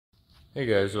Hey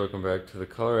guys, welcome back to the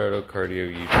Colorado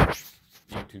Cardio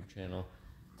YouTube channel.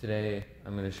 Today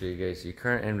I'm going to show you guys the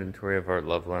current inventory of our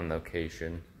Loveland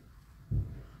location.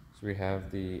 So we have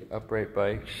the upright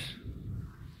bikes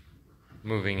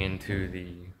moving into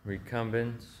the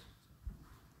recumbents,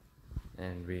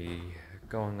 and we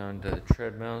going on to the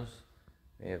treadmills.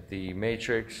 We have the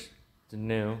Matrix, the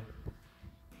new,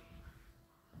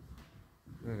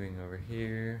 moving over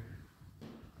here.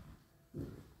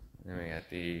 Then we got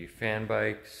the fan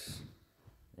bikes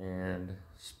and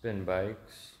spin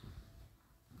bikes.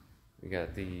 We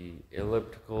got the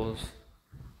ellipticals.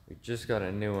 We just got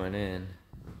a new one in.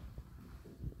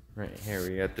 Right here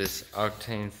we got this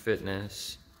Octane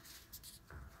Fitness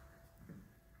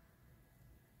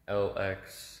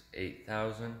LX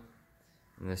 8000.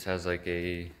 And this has like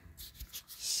a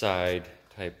side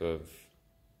type of,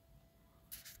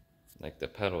 like the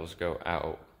pedals go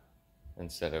out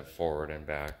instead of forward and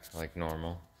back like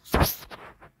normal.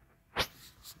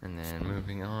 And then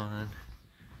moving on,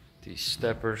 the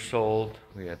steppers sold.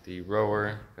 We got the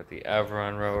rower, got the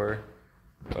Aviron rower,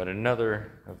 but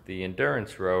another of the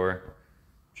endurance rower,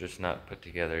 just not put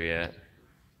together yet.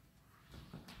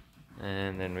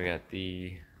 And then we got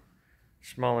the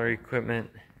smaller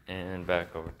equipment, and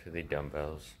back over to the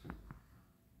dumbbells.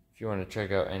 If you want to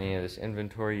check out any of this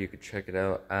inventory, you could check it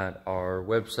out at our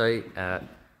website at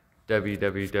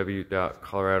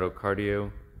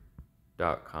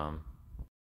www.coloradocardio.com.